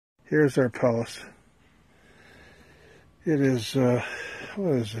Here's our palace. It is,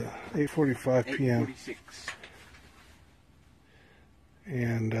 what is it, 8:45 p.m.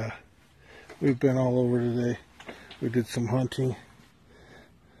 And we've been all over today. We did some hunting,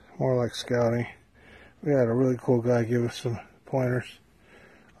 more like scouting. We had a really cool guy give us some pointers.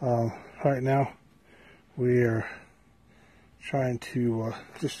 Right now, we are trying to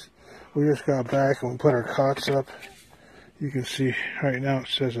we just got back and we put our cots up. You can see right now it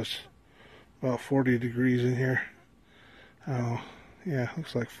says it's about 40 degrees in here. Yeah,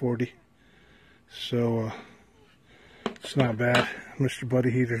 looks like 40. So it's not bad. Mr. Buddy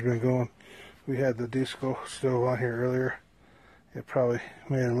Heater's been going. We had the disco stove on here earlier. It probably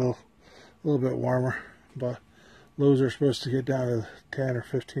made it a little bit warmer, but lows are supposed to get down to 10 or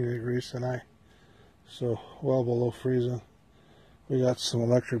 15 degrees tonight, so well below freezing. We got some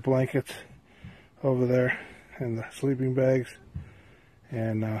electric blankets over there and the sleeping bags,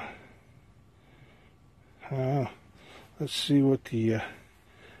 and let's see what the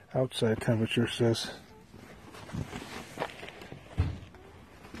outside temperature says.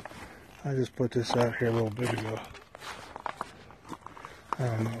 I just put this out here a little bit ago. I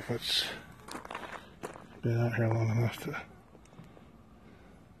don't know if it's been out here long enough to...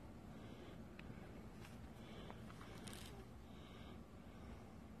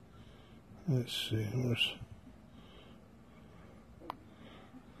 Let's see, where's...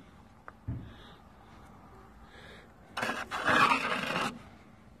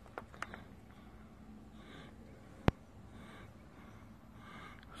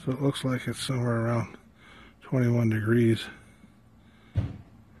 So it looks like it's somewhere around 21 degrees.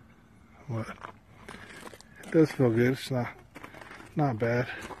 But it does feel good. It's not bad.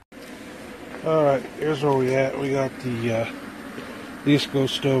 All right, here's where we at. We got the disco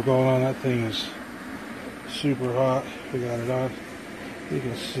stove going on. That thing is super hot. We got it on. You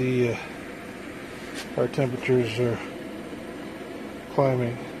can see our temperatures are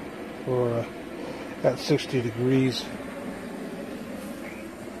climbing. We're at 60 degrees.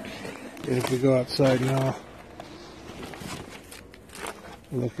 And if we go outside now,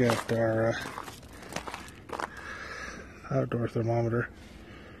 look at our outdoor thermometer.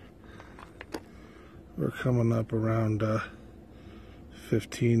 We're coming up around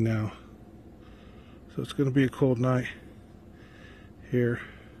 15 now. So it's going to be a cold night here,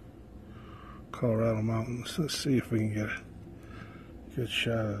 Colorado Mountains. Let's see if we can get a good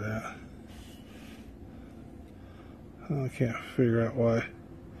shot of that. I can't figure out why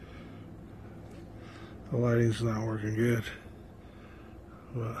the lighting's not working good.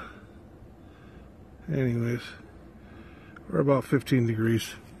 But anyways, we're about 15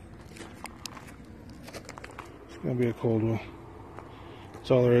 degrees. It's gonna be a cold one.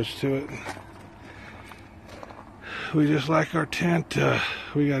 That's all there is to it. We just like our tent.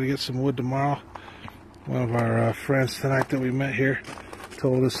 We got to get some wood tomorrow. One of our friends tonight that we met here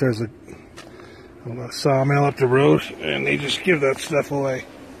told us there's a sawmill up the road, and they just give that stuff away.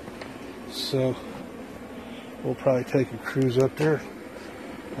 So we'll probably take a cruise up there,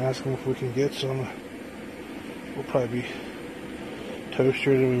 ask them if we can get some. We'll probably be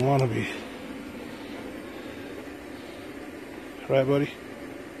toastier than we want to be. Right, buddy?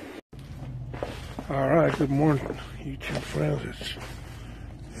 Alright, good morning, YouTube friends.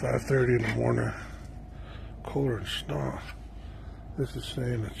 It's 5:30 in the morning. Colder than snow. This is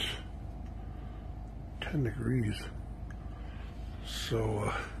saying it's 10 degrees.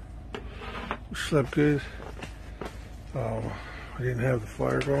 So, we slept good. I didn't have the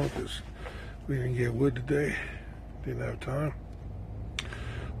fire going because we didn't get wood today. Didn't have time.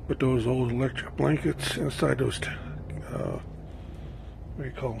 But those old electric blankets inside those, what do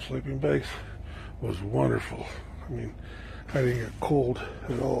you call them, sleeping bags, was wonderful. I mean, I didn't get cold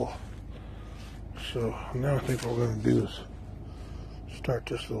at all. So now I think what we're going to do is start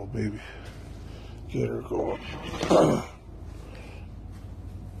this little baby, get her going,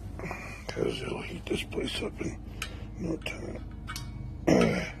 because it'll heat this place up in no time.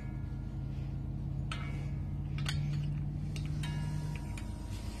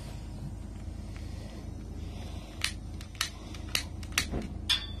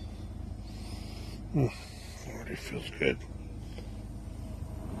 Already feels good.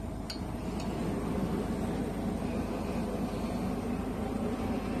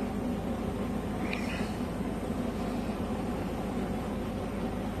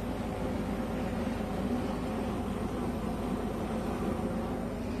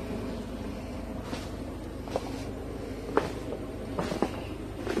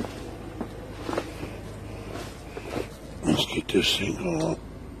 Let's get this thing going.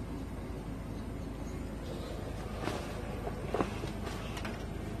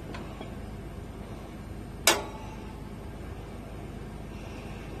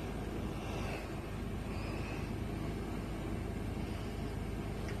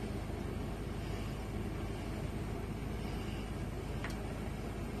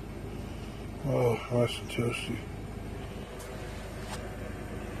 Oh, nice and toasty.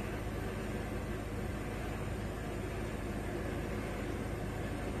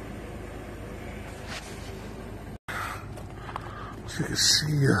 So you can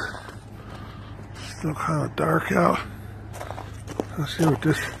see still kind of dark out. Let's see what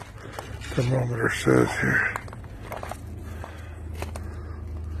this thermometer says here.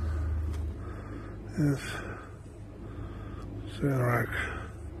 It's saying like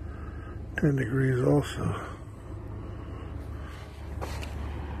 10 degrees also.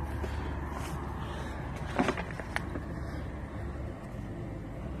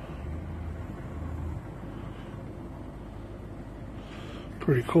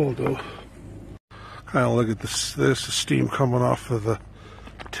 Pretty cold though. Kind of look at this. There's the steam coming off of the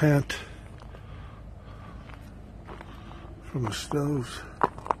tent from the stoves.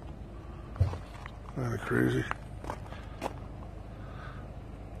 Kind of crazy.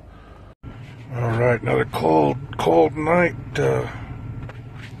 All right, another cold night. My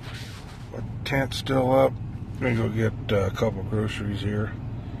tent's still up. I'm gonna go get a couple groceries here.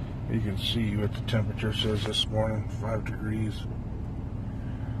 You can see what the temperature says this morning, 5 degrees.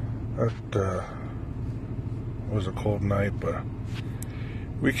 That was a cold night, but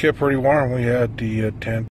we kept pretty warm. We had the tent